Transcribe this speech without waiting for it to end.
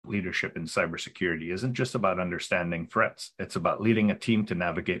leadership in cybersecurity isn't just about understanding threats. It's about leading a team to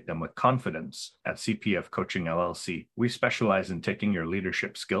navigate them with confidence. At CPF Coaching LLC, we specialize in taking your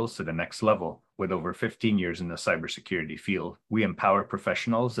leadership skills to the next level. With over 15 years in the cybersecurity field, we empower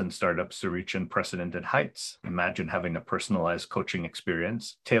professionals and startups to reach unprecedented heights. Imagine having a personalized coaching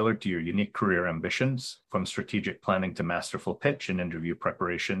experience tailored to your unique career ambitions. From strategic planning to masterful pitch and interview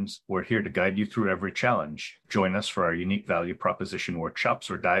preparations, we're here to guide you through every challenge. Join us for our unique value proposition workshops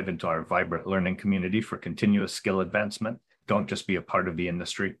or dive into our vibrant learning community for continuous skill advancement. Don't just be a part of the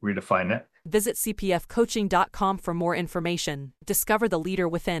industry, redefine it. Visit cpfcoaching.com for more information. Discover the leader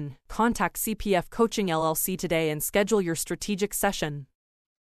within. Contact CPF Coaching LLC today and schedule your strategic session.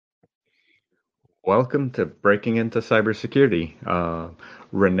 Welcome to Breaking into Cybersecurity.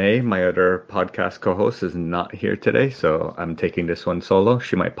 Renee, my other podcast co-host, is not here today, so I'm taking this one solo.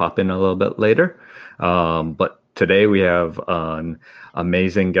 She might pop in a little bit later. But today we have an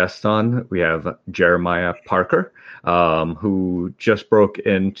amazing guest on. We have Jeremiah Parker, who just broke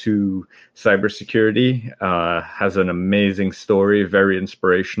into cybersecurity, has an amazing story, very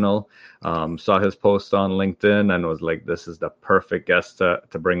inspirational. Saw his post on LinkedIn and was like, this is the perfect guest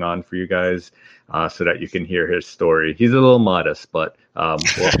to bring on for you guys so that you can hear his story. He's a little modest, but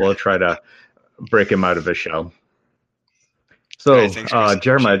we'll try to break him out of his shell. So, Great, thanks, Chris.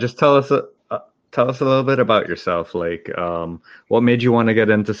 Jeremiah, just tell us a little bit about yourself. Like, what made you want to get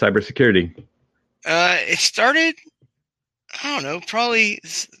into cybersecurity? It started, I don't know, probably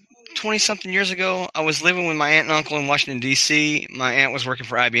 20-something years ago. I was living with my aunt and uncle in Washington, D.C. My aunt was working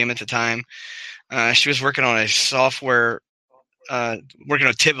for IBM at the time. She was working on a software, working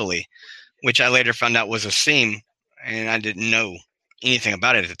on Tivoli, which I later found out was a SIEM, and I didn't know anything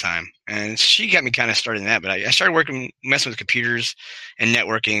about it at the time. And she got me kind of started in that. But I started messing with computers and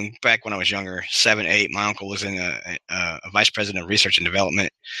networking back when I was younger, 7, 8. My uncle was in a vice president of research and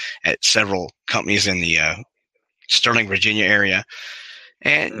development at several companies in the Sterling, Virginia area.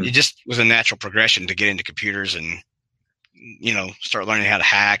 And it just was a natural progression to get into computers and, start learning how to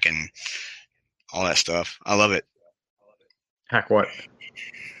hack and all that stuff. I love it. Hack what?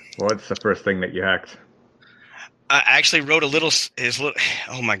 What's the first thing that you hacked? I actually wrote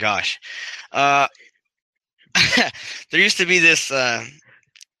oh my gosh. There used to be this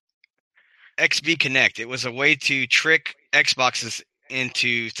XB Connect. It was a way to trick Xboxes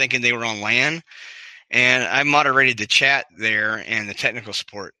into thinking they were on LAN. And I moderated the chat there and the technical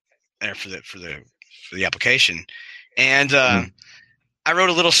support there for the application. And I wrote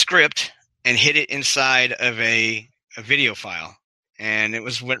a little script and hid it inside of a video file. And it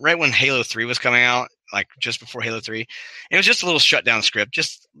was right when Halo 3 was coming out, like just before Halo 3. And it was just a little shutdown script,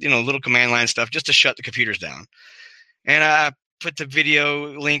 just, little command line stuff just to shut the computers down. And I put the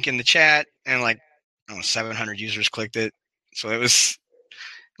video link in the chat and 700 users clicked it. So it was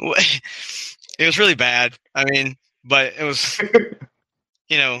really bad. I mean, but it was,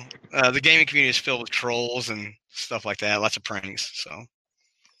 the gaming community is filled with trolls and stuff like that. Lots of pranks. So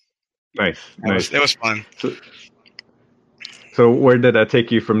nice. It was fun. So where did that take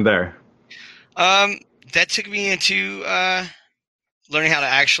you from there? That took me into learning how to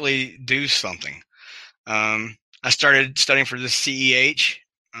actually do something. I started studying for the CEH,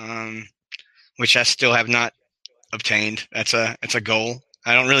 which I still have not obtained. It's a goal.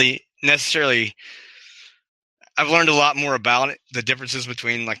 I don't really necessarily. I've learned a lot more about it, the differences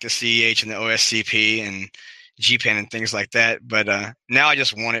between like the CEH and the OSCP and GPAN and things like that. But now I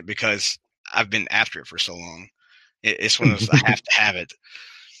just want it because I've been after it for so long. It's one of those I have to have it.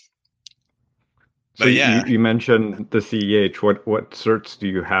 But so yeah, you mentioned the CEH. What certs do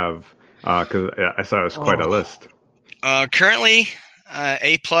you have? Because I saw it was quite a list. Currently,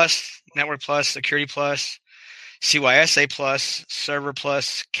 A+, Network Plus, Security Plus, CYS A+, Server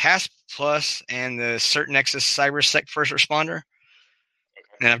Plus, CASP Plus, and the CertNexus CyberSec First Responder.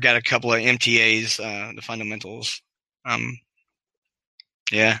 And I've got a couple of MTAs, the fundamentals.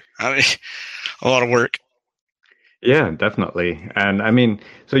 Yeah, I mean, a lot of work. Yeah, definitely. And I mean,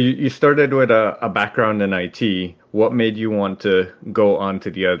 so you started with a background in IT. What made you want to go on to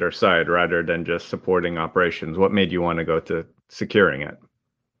the other side rather than just supporting operations? What made you want to go to securing it?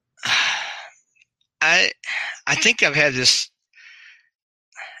 I think I've had this,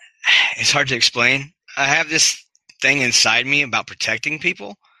 it's hard to explain. I have this thing inside me about protecting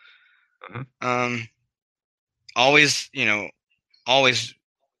people. Mm-hmm. Always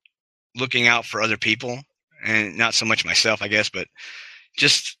looking out for other people. And not so much myself, I guess, but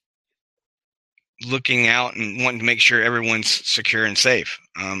just looking out and wanting to make sure everyone's secure and safe.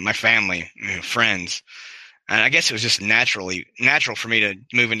 My family, friends. And I guess it was just natural for me to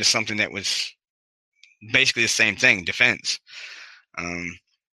move into something that was basically the same thing, defense.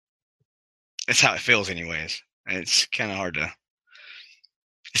 That's how it feels, anyways. It's kind of hard to.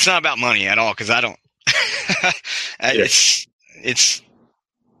 It's not about money at all because I don't. Yeah.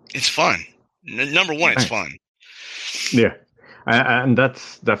 It's fun. Number one, it's Nice. fun. Yeah. And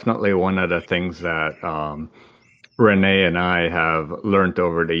that's definitely one of the things that Renee and I have learned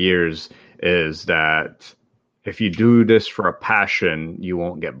over the years is that if you do this for a passion, you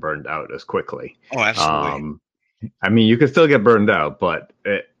won't get burned out as quickly. Oh, absolutely, Um, I mean, you can still get burned out, but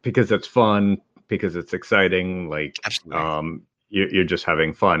because it's fun, because it's exciting, like absolutely. you're just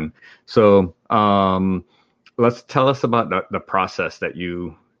having fun. So let's tell us about the process that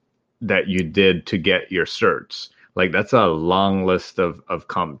you did to get your certs. Like that's a long list of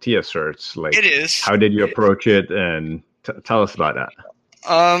CompTIA certs. It Like, is. how did you approach it, and tell us about that.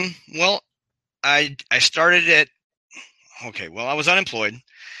 Well, I started at okay. Well, I was unemployed,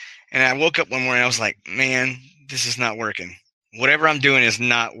 and I woke up one morning. I was like, man, this is not working. Whatever I'm doing is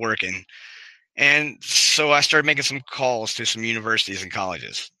not working. And so I started making some calls to some universities and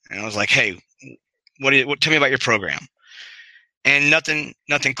colleges, and I was like, hey, tell me about your program. And nothing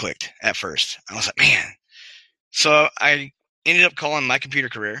clicked at first. I was like, man. So I ended up calling my computer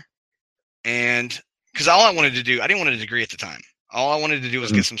career, and because all I wanted to do, I didn't want a degree at the time. All I wanted to do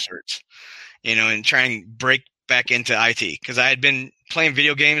was Mhm. get some certs, and try and break back into IT because I had been playing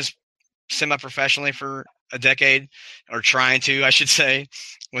video games semi-professionally for a decade, or trying to, I should say.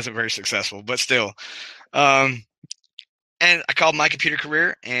 Wasn't very successful, but still. Um, and I called my computer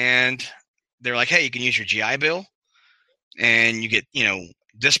career, and they're like, hey, you can use your GI Bill, and you get,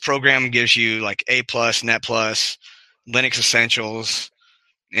 this program gives you like A plus, Net plus, Linux Essentials,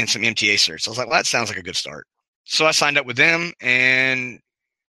 and some MTA certs. I was like, well, that sounds like a good start. So I signed up with them, and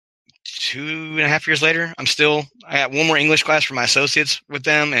 2.5 years later, I got one more English class for my associates with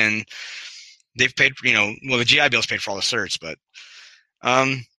them, and they've paid, well, the GI Bill's paid for all the certs, but,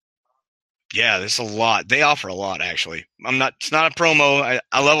 yeah, there's a lot. They offer a lot, actually. It's not a promo.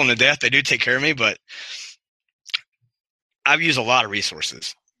 I love them to death. They do take care of me, but I've used a lot of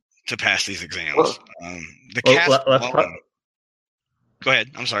resources to pass these exams. Well, The well, CASP let's talk. alone. Go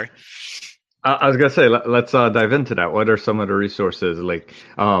ahead. I'm sorry. I was gonna say let's dive into that. What are some of the resources? Like,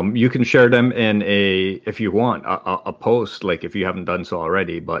 you can share them in if you want a post. Like, if you haven't done so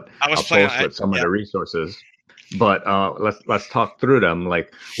already, but I was a planning post on, with some of yeah, the resources. But let's talk through them.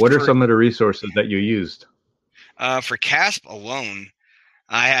 Like, what are for some of the resources that you used? for CASP alone,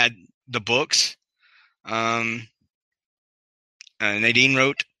 I had the books. Um, Nadine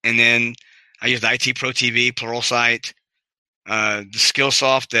wrote, and then I used IT Pro TV, Pluralsight, the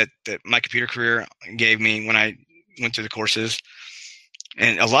Skillsoft that my computer career gave me when I went through the courses,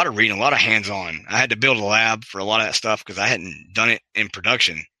 and a lot of reading, a lot of hands-on. I had to build a lab for a lot of that stuff because I hadn't done it in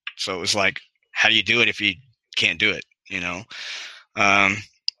production. So it was like, how do you do it if you can't do it? Um,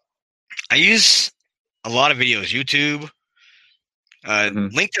 I use a lot of videos, YouTube. Hmm.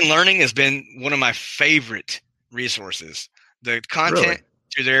 LinkedIn Learning has been one of my favorite resources. The Really? content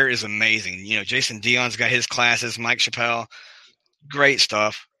through there is amazing. Jason Dion's got his classes, Mike Chappelle, great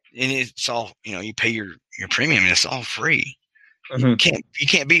stuff. And it's all, you pay your premium and it's all free. You Hmm.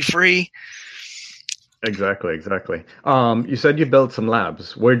 can't beat free. Exactly, exactly. You said you built some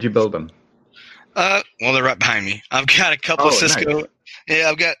labs. Where'd you build them? Well, they're right behind me. I've got a couple of Oh, nice. Cisco. Yeah,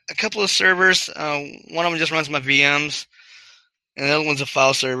 I've got a couple of servers. One of them just runs my VMs, and the other one's a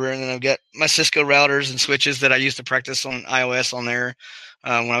file server. And then I've got my Cisco routers and switches that I used to practice on iOS on there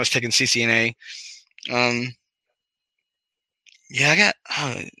when I was taking CCNA. Um, yeah, I got.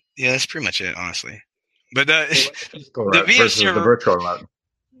 Yeah, that's pretty much it, honestly. But You went the physical the route VM versus the server. virtual route.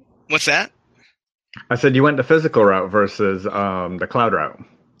 What's that? I said you went the physical route versus the cloud route.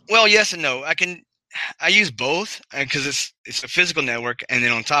 Well, yes and no. I use both because it's a physical network, and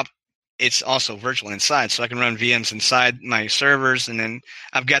then on top, it's also virtual inside, so I can run VMs inside my servers, and then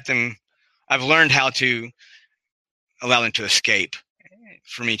I've got them. I've learned how to allow them to escape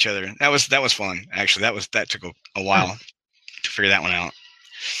from each other. That was fun, actually. That took a while Nice. to figure that one out.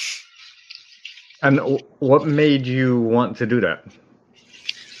 And what made you want to do that?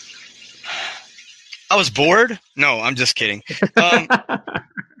 I was bored. No, I'm just kidding. Um,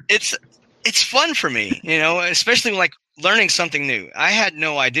 it's it's fun for me, especially like learning something new. I had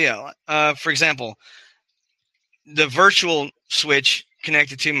no idea. For example, the virtual switch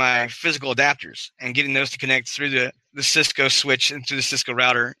connected to my physical adapters and getting those to connect through the Cisco switch into the Cisco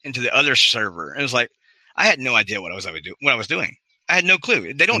router into the other server. It was like I had no idea what I was doing. I had no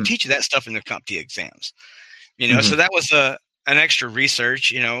clue. They don't Mhm. teach you that stuff in the CompTIA exams, So Mhm. that was an extra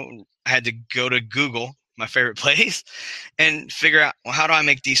research. I had to go to Google, my favorite place, and figure out, well, how do I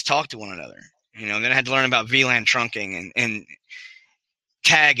make these talk to one another? Then I had to learn about VLAN trunking and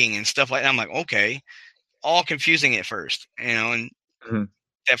tagging and stuff like that. I'm like, okay, all confusing at first, and Mhm.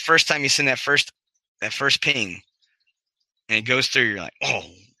 that first time you send that first ping and it goes through, you're like, oh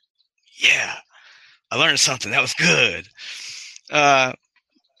yeah, I learned something. That was good. Uh,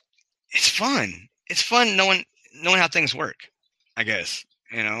 it's fun. It's fun knowing how things work, I guess,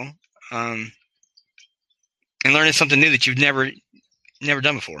 um, and learning something new that you've never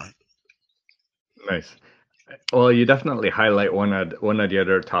done before. Nice. Well, you definitely highlight one of the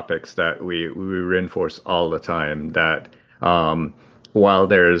other topics that we reinforce all the time, that while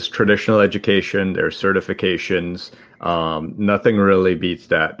there's traditional education, there's certifications, nothing really beats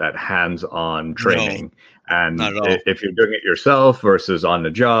that hands-on No, training. And not at all. if you're doing it yourself versus on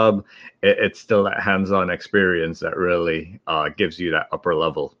the job, it's still that hands-on experience that really gives you that upper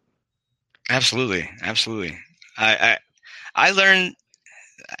level. Absolutely, absolutely. I I learned.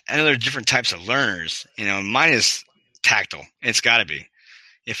 I know there are different types of learners. Mine is tactile. It's got to be.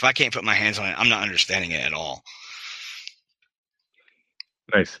 If I can't put my hands on it, I'm not understanding it at all.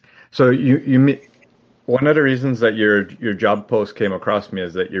 Nice. So one of the reasons that your job post came across me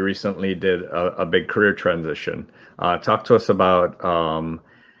is that you recently did a big career transition. Talk to us about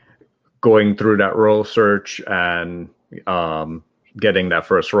going through that role search and um, getting that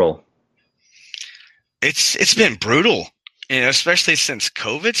first role. It's been brutal, especially since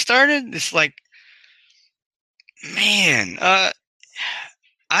COVID started. It's like, man,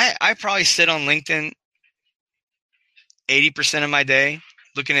 I probably sit on LinkedIn 80% of my day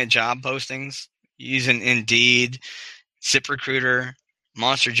looking at job postings, using Indeed, ZipRecruiter,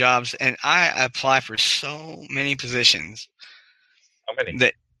 Monster Jobs, and I apply for so many positions How many?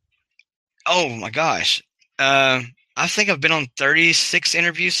 that, oh my gosh, uh, I think I've been on 36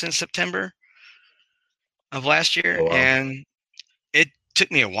 interviews since September of last year, Oh, wow. and it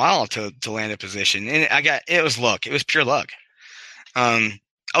took me a while to land a position, and it was luck. It was pure luck. Um,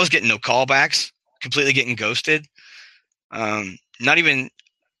 I was getting no callbacks, completely getting ghosted. Not even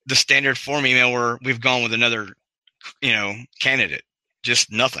the standard form email where we've gone with another, candidate.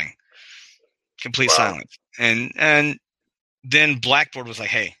 Just nothing. Complete Wow. silence. And then Blackboard was like,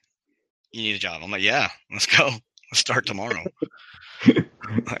 "Hey, you need a job." I'm like, "Yeah, let's go. Let's start tomorrow."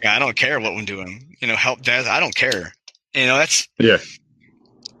 Like, I don't care what I'm doing. Help desk. I don't care. That's Yeah.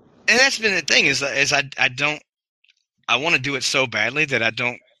 and that's been the thing is I don't I want to do it so badly that I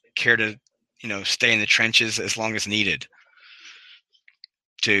don't care to stay in the trenches as long as needed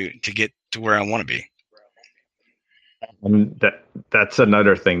to get to where I want to be. And that's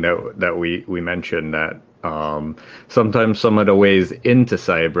another thing that we mentioned, that sometimes some of the ways into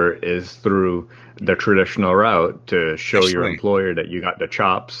cyber is through the traditional route, to show your Absolutely, employer that you got the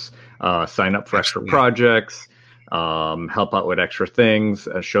chops, sign up for extra absolutely, projects, help out with extra things,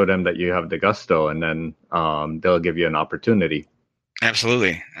 show them that you have the gusto, and then they'll give you an opportunity.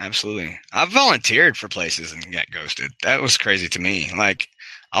 absolutely, absolutely. I volunteered for places and got ghosted. That was crazy to me. Like,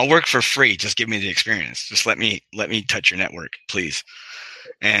 I'll work for free. Just give me the experience. Just let me touch your network, please.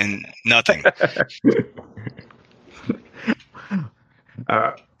 And nothing.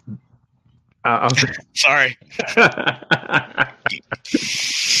 uh, I'll say Sorry.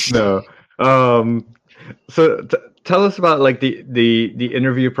 no. Um, So tell us about like the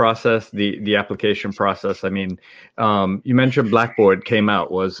interview process, the application process. I mean, you mentioned Blackboard came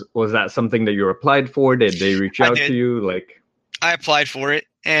out. Was that something that you applied for? Did they reach I out to did. you? Like, I applied for it,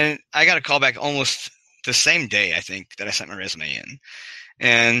 and I got a call back almost the same day, I think, that I sent my resume in.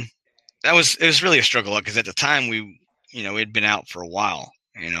 And it was really a struggle because at the time we had been out for a while.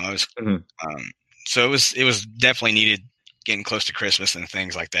 I was mhm, um, so it was definitely needed, getting close to Christmas and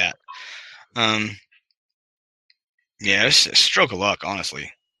things like that. Um, yeah, it's a stroke of luck,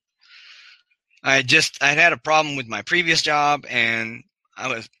 honestly. I'd had a problem with my previous job, and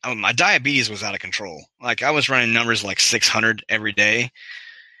my diabetes was out of control. Like, I was running numbers like 600 every day,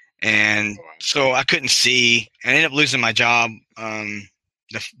 and so I couldn't see. I ended up losing my job,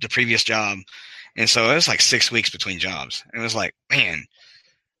 the previous job, and so it was like 6 weeks between jobs. And it was like, man.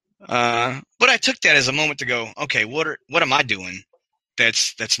 But I took that as a moment to go, okay, what am I doing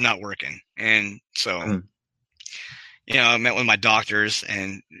that's not working? And so, mhm. I met with my doctors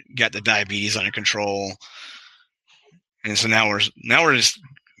and got the diabetes under control. And so now we're just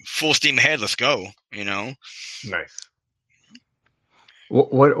full steam ahead. Let's go. Nice.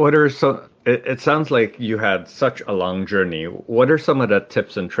 What are some? It sounds like you had such a long journey. What are some of the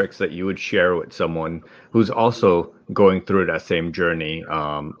tips and tricks that you would share with someone who's also going through that same journey?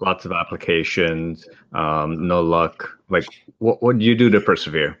 Lots of applications, no luck. Like, what do you do to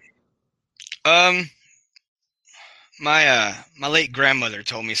persevere? Um, my late grandmother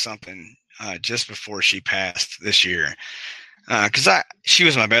told me something just before she passed this year. Because she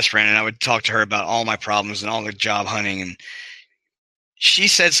was my best friend, and I would talk to her about all my problems and all the job hunting. And she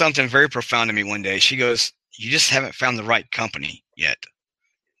said something very profound to me one day. She goes, "You just haven't found the right company yet.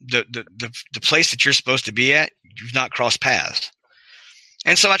 The place that you're supposed to be at, you've not crossed paths."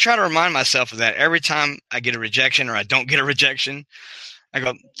 And so I try to remind myself of that every time I get a rejection or I don't get a rejection. I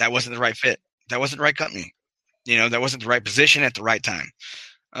go, "That wasn't the right fit. That wasn't the right company. That wasn't the right position at the right time."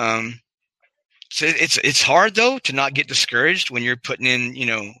 Um, so it's hard though to not get discouraged when you're putting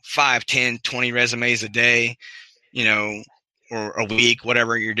in 5, 10, 20 resumes a day, or a week,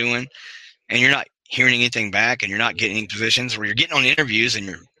 whatever you're doing, and you're not hearing anything back, and you're not getting any positions, where you're getting on interviews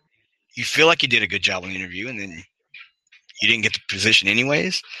and you feel like you did a good job on the interview, and then you didn't get the position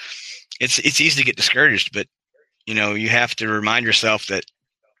anyways. It's easy to get discouraged, but you have to remind yourself that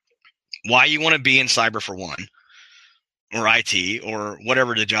why you want to be in cyber, for one, or IT, or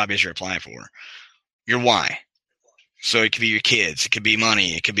whatever the job is you're applying for. Your why. So it could be your kids, it could be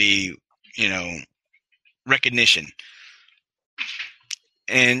money, it could be, recognition.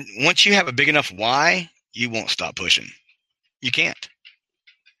 And once you have a big enough why, you won't stop pushing. You can't.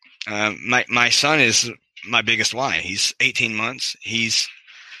 My son is my biggest why. He's 18 months. He's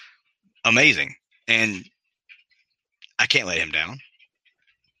amazing, and I can't let him down.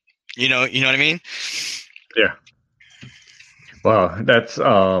 You know what I mean? Yeah. Wow, that's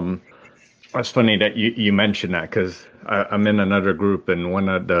funny that you mentioned that, because I'm in another group, and one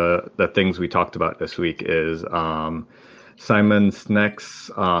of the things we talked about this week is Simon Sinek's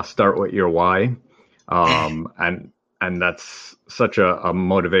 "Start with Your Why," and that's such a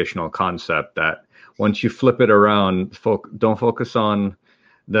motivational concept that once you flip it around, don't focus on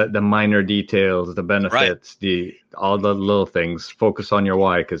the minor details, the Right. benefits, the all the little things. Focus on your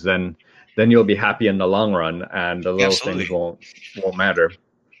why, because then you'll be happy in the long run, and the little things Absolutely. won't matter.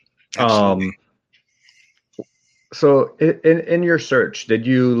 Absolutely. Um, so in your search, did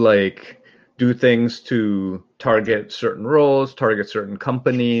you like do things to target certain roles, target certain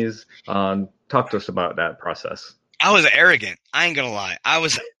companies? Talk to us about that process. I was arrogant. I ain't gonna lie. I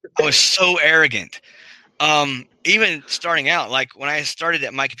was so arrogant. Even starting out, like when I started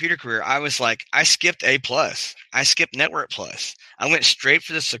at my computer career, I was like, I skipped A plus. I skipped Network Plus. I went straight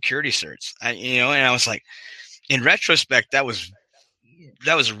for the security certs. And I was like, in retrospect, that was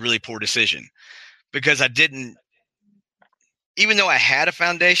a really poor decision, because I didn't, even though I had a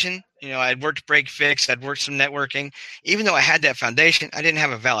foundation, I'd worked break fix, I'd worked some networking. Even though I had that foundation, I didn't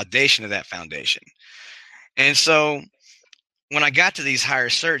have a validation of that foundation. And so when I got to these higher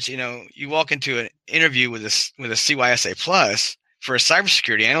certs, you walk into an interview with a CYSA plus for a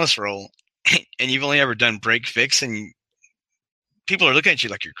cybersecurity analyst role, and you've only ever done break fix, and people are looking at you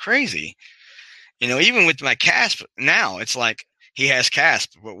like you're crazy. Even with my CASP now, it's like, he has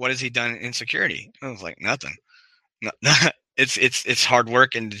CASP, but what has he done in security? I was like, nothing. No, it's hard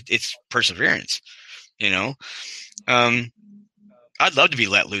work, and it's perseverance. You know, um, I'd love to be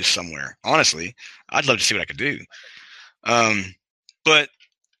let loose somewhere. Honestly, I'd love to see what I could do. But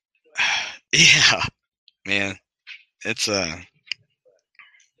yeah, man, it's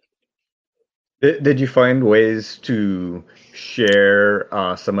Did you find ways to share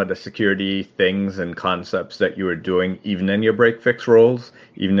some of the security things and concepts that you were doing, even in your break fix roles,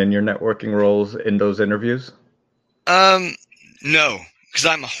 even in your networking roles, in those interviews? um no, because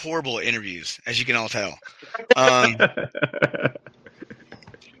I'm horrible at interviews, as you can all tell. Um,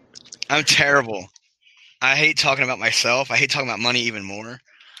 I'm terrible. I hate talking about myself. I hate talking about money even more.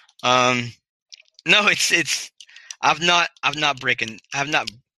 Um, no, it's I've not had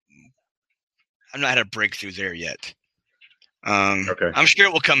a breakthrough there yet. Okay. I'm sure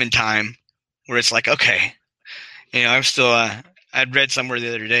it will come in time, where it's like, okay, I'm still. I'd read somewhere the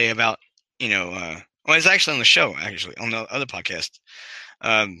other day about, well, it's actually on the show, actually on the other podcast.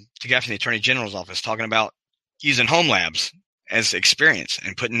 The guy from the Attorney General's office talking about using home labs as experience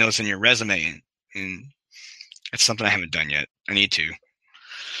and putting those in your resume, and it's something I haven't done yet. I need to.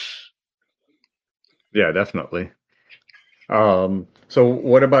 Yeah, definitely. So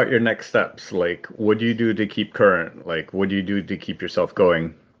what about your next steps? Like, what do you do to keep current? Like, what do you do to keep yourself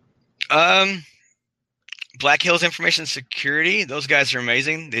going? Um, Black Hills Information Security, those guys are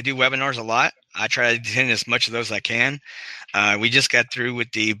amazing. They do webinars a lot. I try to attend as much of those as I can. We just got through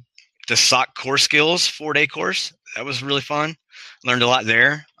with the SOC core skills 4-day course. That was really fun. Learned a lot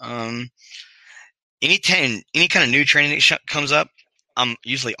there. Any kind of new training that comes up, I'm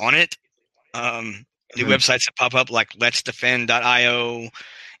usually on it. New Mhm. websites that pop up, like letsdefend.io,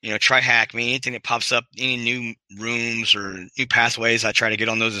 try hack me, anything that pops up, any new rooms or new pathways, I try to get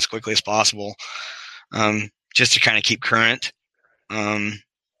on those as quickly as possible, just to kind of keep current. Um,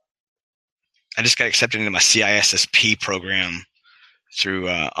 I just got accepted into my CISSP program through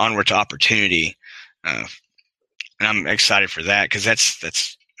Onward to Opportunity, and I'm excited for that because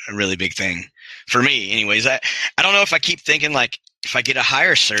that's a really big thing for me. Anyways, I don't know if I keep thinking like if I get a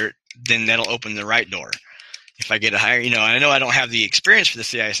higher cert, then that'll open the right door. If I get a higher, I know I don't have the experience for the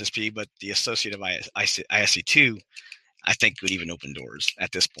CISSP, but the associate of ISC2, I think would even open doors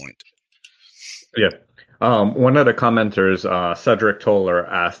at this point. Yeah. One of the commenters, Cedric Toller,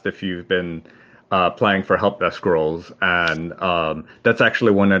 asked if you've been applying for help desk roles, and that's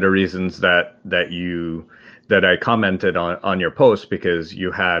actually one of the reasons that I commented on your post, because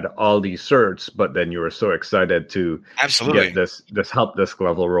you had all these certs, but then you were so excited to Absolutely. get this help desk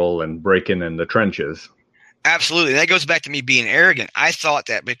level role and break in the trenches. Absolutely. That goes back to me being arrogant. I thought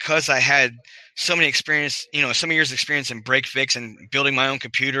that because I had so many experience, so many years of experience in break fix and building my own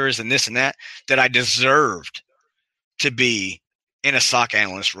computers and this and that, that I deserved to be in a SOC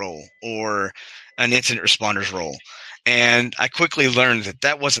analyst role or an incident responders role. And I quickly learned that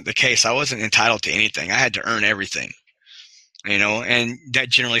that wasn't the case. I wasn't entitled to anything. I had to earn everything, and that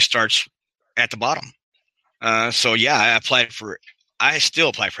generally starts at the bottom. So yeah, I still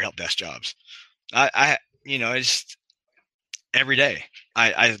apply for help desk jobs. It's every day.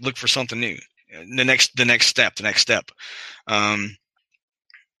 I look for something new. The next step. Um,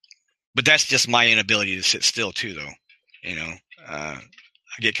 but that's just my inability to sit still too, though. I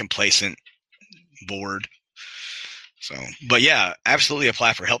get complacent, bored. So, but yeah, absolutely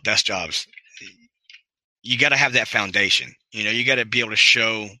apply for help desk jobs. You got to have that foundation. You got to be able to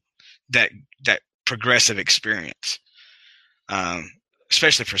show that progressive experience,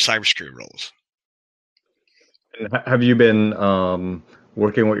 especially for cybersecurity roles. Have you been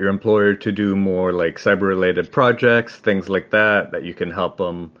working with your employer to do more like cyber related projects, things like that you can help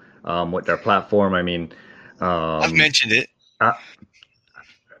them with their platform? I mean, I've mentioned it. uh,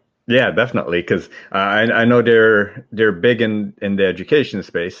 yeah, definitely, because I know they're big in the education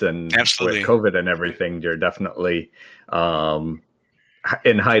space, and with Absolutely. COVID and everything, they're definitely um,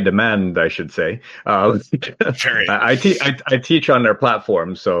 in high demand, I should say. Very. I teach on their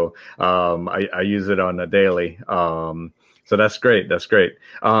platform, so I use it on a daily. So that's great. That's great.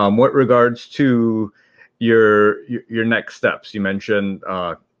 With regards to your next steps, you mentioned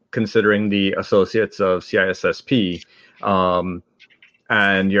considering the associates of CISSP,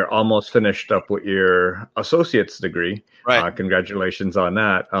 and you're almost finished up with your associate's degree. Right. Congratulations on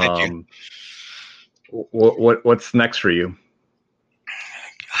that. Thank you. What's next for you?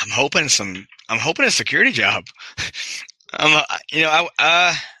 I'm hoping a security job. I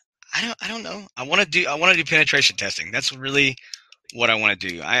don't know. I want to do penetration testing. That's really what I want to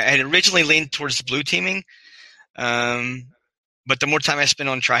do. I had originally leaned towards the blue teaming, but the more time I spend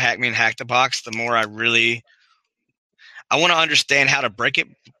on Try Hack Me and Hack the Box, the more I want to understand how to break it.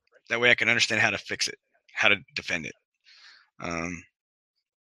 That way, I can understand how to fix it, how to defend it. And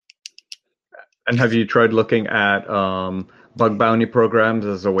have you tried looking at bug bounty programs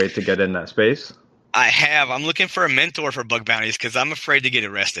as a way to get in that space? I have. I'm looking for a mentor for bug bounties because I'm afraid to get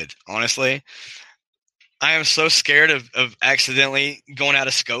arrested. Honestly, I am so scared of accidentally going out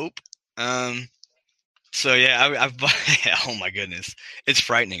of scope. So yeah, I've oh my goodness, it's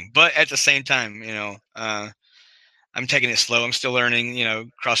frightening. But at the same time, I'm taking it slow. I'm still learning,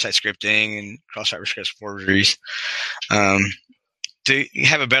 cross-site scripting and cross-site request forgeries to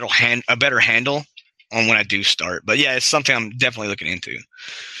have a better handle on when I do start. But yeah, it's something I'm definitely looking into.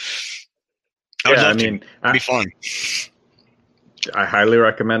 I would love to. It'd be fun. I highly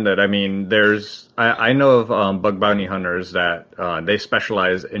recommend it. I mean, I know of bug bounty hunters that they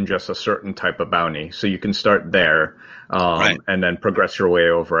specialize in just a certain type of bounty. So you can start there Right. and then progress your way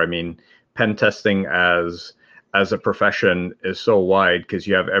over. I mean, pen testing as a profession is so wide because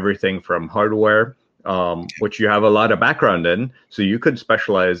you have everything from hardware, which you have a lot of background in. So you could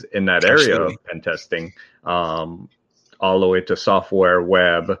specialize in that area Absolutely. of pen testing, all the way to software,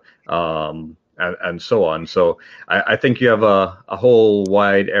 web, and so on. So I think you have a whole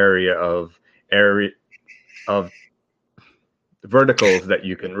wide area of verticals that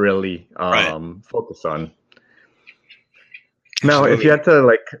you can really Right. focus on. Now, if you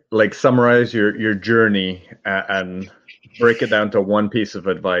Absolutely. had to like summarize your journey and break it down to one piece of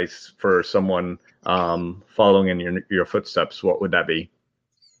advice for someone following in your footsteps, what would that be?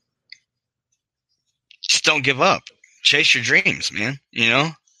 Just don't give up. Chase your dreams, man.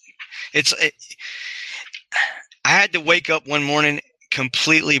 It's. I had to wake up one morning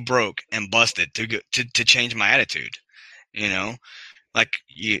completely broke and busted to change my attitude. Like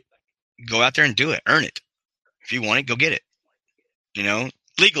you go out there and do it, earn it. If you want it, go get it.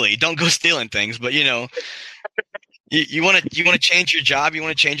 Legally, don't go stealing things, but you want to change your job, you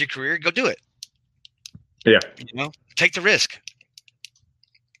want to change your career, go do it. Yeah. Take the risk.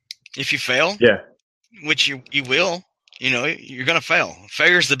 If you fail, Yeah. which you will, you're going to fail.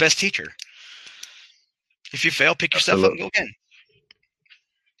 Failure is the best teacher. If you fail, pick yourself up and Absolutely. go again.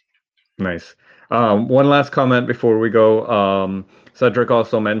 Nice. One last comment before we go. Cedric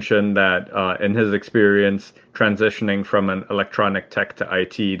also mentioned that in his experience transitioning from an electronic tech to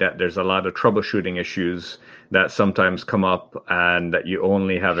IT, that there's a lot of troubleshooting issues that sometimes come up and that you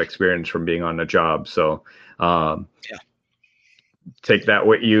only have experience from being on the job. So Yeah. take that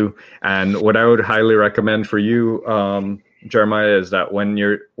with you. And what I would highly recommend for you, Jeremiah, is that when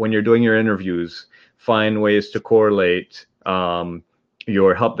you're doing your interviews, find ways to correlate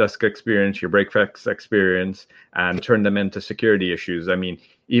your help desk experience, your break fix experience, and turn them into security issues. I mean,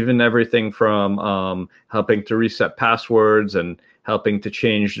 even everything from helping to reset passwords and helping to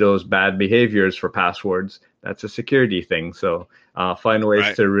change those bad behaviors for passwords, that's a security thing. So find ways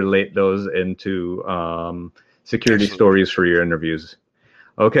Right. to relate those into security Absolutely. stories for your interviews.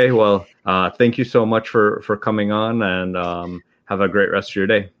 Okay, well, thank you so much for coming on, and have a great rest of your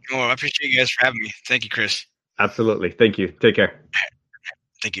day. Well, I appreciate you guys for having me. Thank you, Chris. Absolutely. Thank you. Take care.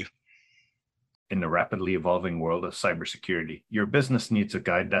 Thank you. In the rapidly evolving world of cybersecurity, your business needs a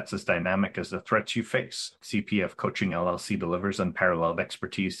guide that's as dynamic as the threats you face. CPF Coaching LLC delivers unparalleled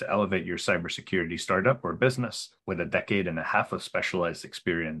expertise to elevate your cybersecurity startup or business with a decade and a half of specialized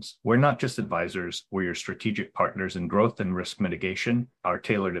experience. We're not just advisors, we're your strategic partners in growth and risk mitigation. Our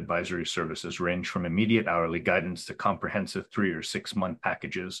tailored advisory services range from immediate hourly guidance to comprehensive 3 or 6 month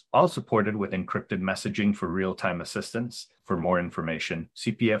packages, all supported with encrypted messaging for real-time assistance. For more information,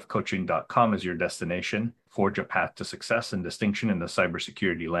 cpfcoaching.com is your destination. Forge a path to success and distinction in the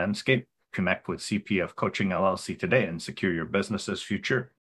cybersecurity landscape. Connect with CPF Coaching LLC today and secure your business's future.